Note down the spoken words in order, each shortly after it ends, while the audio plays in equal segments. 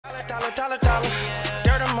dollar.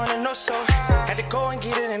 Dirt and money, no soul. Had to go and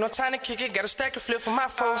get it, ain't no time to kick it. Got a stack of flip for my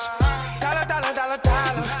foes. Dollar.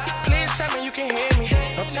 Please tell me you can hear me.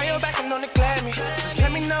 Don't turn your back and don't neglect me. Just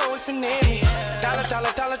let me know if you need me. Dollar.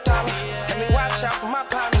 Let me watch out for my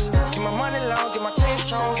partners. Keep my money long, get my team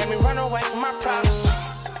strong. Let me run away from my problems.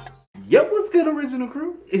 Yep, what's good, original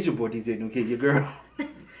crew? It's your boy DJ New Kid, your girl.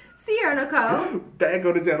 Sierra Nicole. Back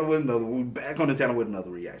on the channel with another. We back on the channel with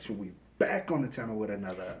another reaction. We back on the channel with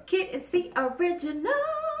another Kid and C original.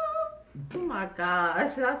 Oh my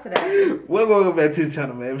gosh, not today. Well, welcome back to the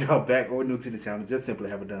channel, man. If y'all back or new to the channel, just simply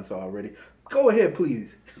haven't done so already, go ahead,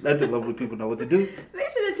 please. Let the lovely people know what to do. Make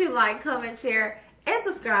sure that you like, comment, share, and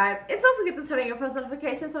subscribe. And don't forget to turn on your post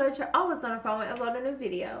notifications so that you're always notified when I upload a new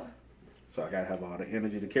video. So I gotta have all the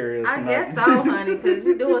energy to carry us I tonight. guess so, honey, because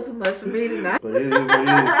you're doing too much for me tonight. But it is what it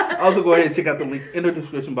is. Also, go ahead and check out the links in the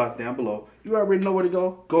description box down below. You already know where to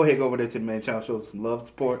go. Go ahead, go over there to the main channel, show some love,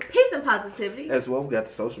 support. Peace and positivity. As well, we got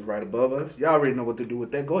the socials right above us. Y'all already know what to do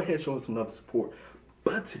with that. Go ahead, show us some love and support.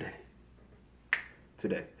 But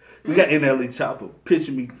today, we got NLE Choppa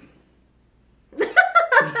pitching me.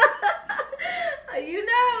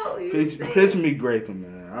 Pitching me Grapin,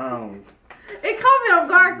 man. I don't. It caught me off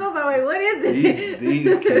guard, so I was like, wait, what is it?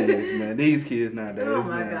 These kids, man. These kids nowadays, oh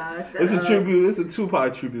my man. Gosh. It's a tribute. It's a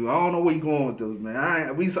two-part tribute. I don't know where you going with this,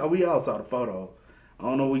 man. We all saw the photo. I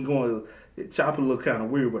don't know where you going. Choppa look kind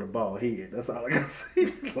of weird with a bald head. That's all I got to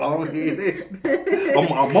say. Long head.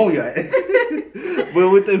 I'm on ya. But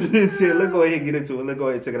with that being said, let's go ahead and get into it. Let's go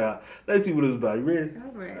ahead and check it out. Let's see what it's about. You ready?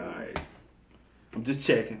 I'm ready. All right. I'm just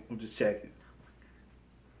checking.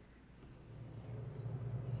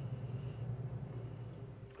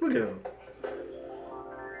 Look at him.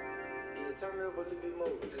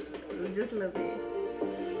 Just a little bit.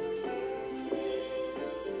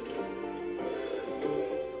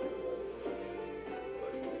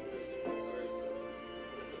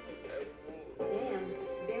 Damn,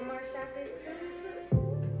 Ben Mar shot this too?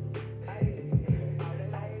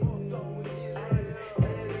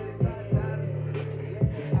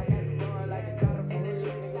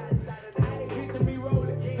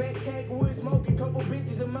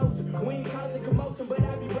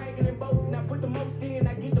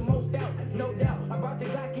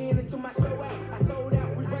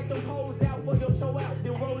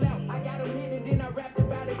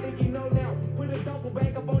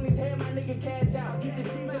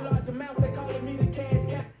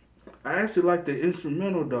 I actually like the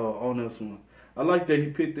instrumental though on this one. I like that he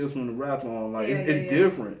picked this one to rap on. Like it's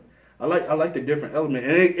different. I like the different element,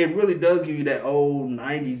 and it really does give you that old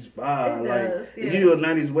 '90s vibe. It gives you a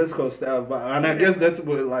 '90s West Coast style vibe, and I guess that's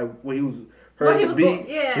what when he was heard the beat,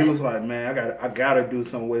 he was like, man, I gotta do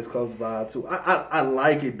some West Coast vibe too. I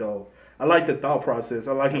like it though. I like the thought process.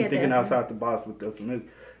 I like him thinking outside the box with this one.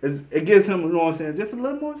 It gives him, you know what I'm saying, just a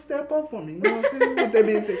little more step up for me. You know what I'm saying? With that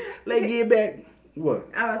being said, let's get back. What?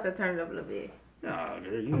 I was to turn it up a little bit. Nah,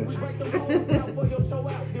 girl, you know.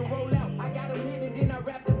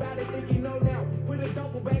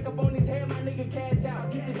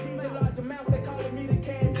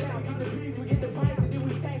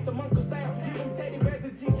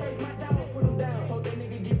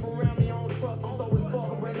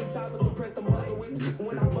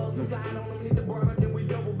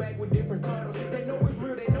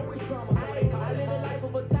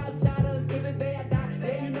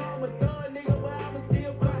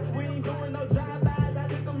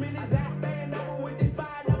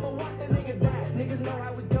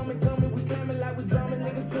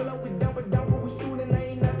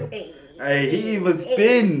 Hey, he even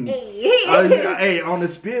spitting. Hey, on the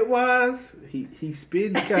spit wise, he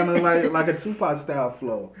spitting kind of like a Tupac style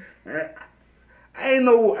flow.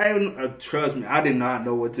 Trust me, I did not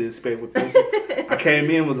know what to expect with this. I came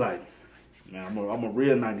in was like, man, I'm a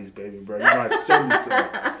real '90s baby, bro. You might have to show me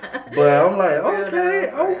something. But I'm like, okay.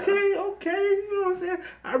 You know what I'm saying?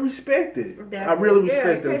 I respect it. Definitely. I really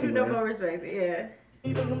respect it. You know more respect it, yeah.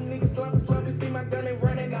 Even them niggas slumpy, see my gun and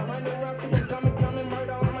running, got money run, coming,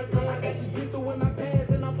 murder on my gun. Used to win my pants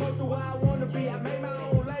and I'm close to where I wanna be. I made my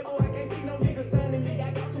own label, I can't see no niggas signing me. I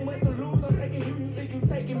got too much to lose, I'm taking you, you think you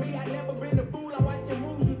taking me. I never been a fool, I watch your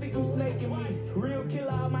moves, you think you snaking me. Real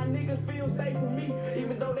killer, all my niggas feel safe with me,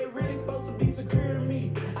 even though they really supposed to be securing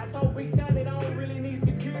me. I told Big Sean that I don't really need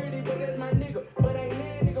security, but that's my nigga. But ain't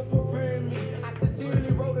that nigga preferring me. I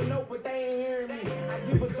sincerely wrote a note, but they ain't hearing me. I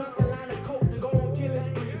give a junk a line of coke to go on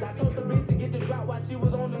killing sprees. I told the bitch to get the drop while she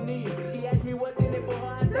was on the knees. She asked me what's in it for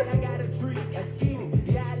her, I said I got a treat. I skeeted,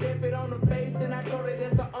 yeah, I left it on the face, and I told her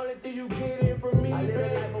that's the only thing you get in from me. I live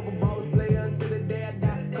a life of a boss player until the day I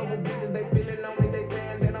die. Couple bitches, they feeling on me, they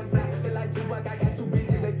saying that I'm fly. They like Tupac, I got two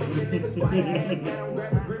bitches, they your niggas spot your ass down. I'm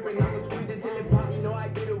grabbing Grapin, I'ma squeeze it till it pop. You know I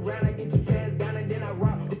get around, I get your pants down, and then I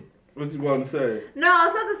rock. What you want to say? No, I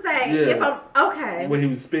was about to say, Yeah. if I'm, okay. When he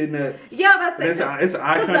was spitting that. Yeah, I was about to say. It's an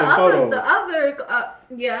 'cause iconic photo. The other,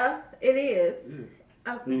 yeah, it is.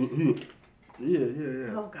 Yeah. Okay.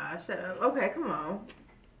 Yeah. Oh gosh, shut up. Okay, come on.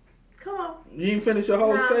 Come on. You didn't finish your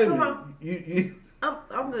whole Nah, statement. come on. You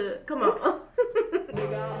I'm good. Come on.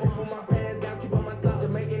 Nigga, I'ma put my pants down, keep on my socks.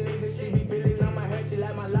 Jamaican nigga, she be feeling on my hair, she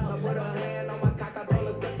like my locks. I put her hand on my cock, I told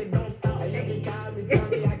her suck it, don't stop. And you can call me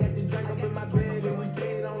Tommy, I got the drink up in my bed, and we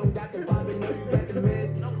sitting on them, got the pop, and know you got the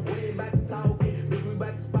message. We ain't about to talk, bitch, we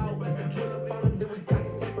about to spout. Pull up on them, then we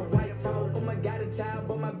concentrate the white talk. Oh my God, a child,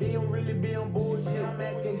 but my B don't really be on bullshit. I'm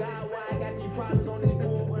asking God why I got these problems on this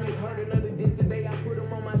bull. Bitch, heard another diss today, I put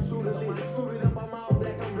them on my shooter list. Suited up, I'm all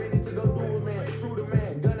black, I'm ready to go do it, man. Shoot a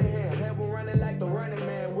man, gun in hand, have him running like the running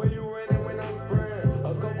man. Where you running when I'm spraying?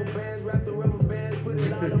 A couple bands, wrap the rubber bands, put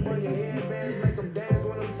it all up on your headbands, make them dance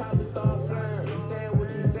when I'm top to start flying. You saying what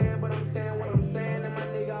you saying, but I'm saying what I'm saying, and my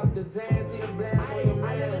nigga off the Zan, see a bland for your man.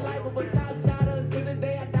 I live a life of a top shotter until the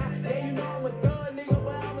day I die. Yeah, you know I'm a thug nigga,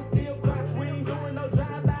 but I'ma still cry. We ain't doing no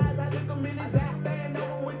drive-bys, I look him in his eye, stand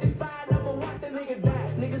over with this fire, I'ma watch that nigga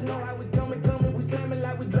die. Niggas know how we coming, we slamming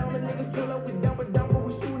like we drumming. Niggas pull up, we dumping,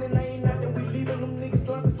 we shooting, ain't nothing, we leaving them niggas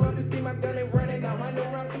slumping, see my gun ain't running out. My new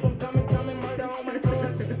round, keep 'em coming, murder on my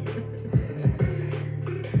tongue.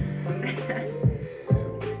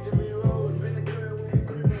 Picture me rolling, been a girl when we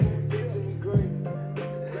cool, picture me great.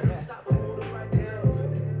 Choppa moving right there.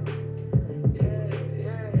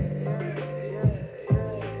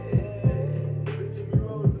 Picture me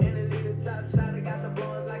rolling, NLE top shot, I got the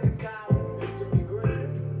boys like a cow. Picture me great.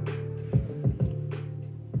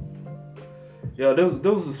 Yo, this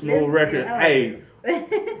was a smooth record. Hey,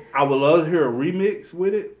 I would love to hear a remix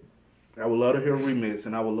with it. I would love to hear a remix,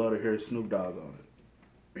 and I would love to hear Snoop Dogg on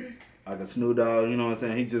it. Like a Snoop Dogg, you know what I'm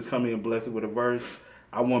saying? He just come in and bless it with a verse.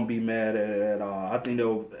 I wouldn't be mad at it at all. I think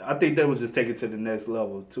that was just take it to the next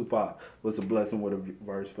level. Tupac was a blessing with a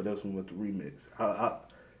verse for this one with the remix.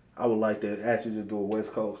 I would like to actually just do a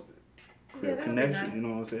West Coast connection. Nice. You know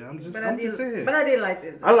what I'm saying? I'm just saying. But I did like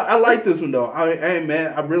this. I like this one though. I ain't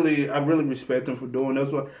mad. I really respect him for doing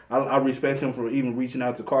this one. I respect him for even reaching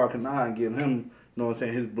out to Carl Kanai and giving him, you know what I'm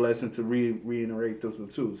saying, his blessing to reiterate this one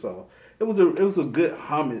too. So it was a good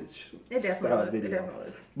homage style video.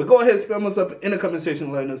 But go ahead, spam us up in the comment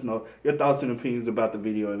section, letting us know your thoughts and opinions about the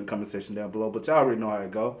video in the comment section down below. But y'all already know how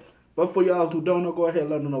it go. But for y'all who don't know, go ahead and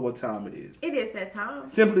let them know what time it is. It is that time.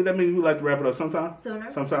 Simply, that means we like to wrap it up sometime. Sooner.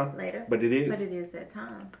 Sometime. Later. But it is. But it is that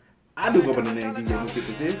time. I do go by the name DJ Who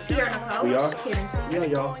Kick This. We are. Yeah,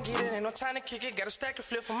 y'all. Ain't no time to kick it. Got a stack of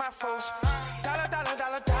flip for my folks. Dollar.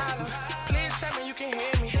 Please tell me you can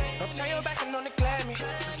hear me. Don't turn your back and don't neglect me.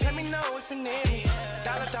 Just let me know if you need me.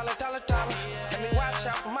 Dollar. Let me watch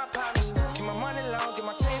out for my problems. Keep my money low, get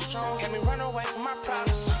my team strong. Let me run away from my problems.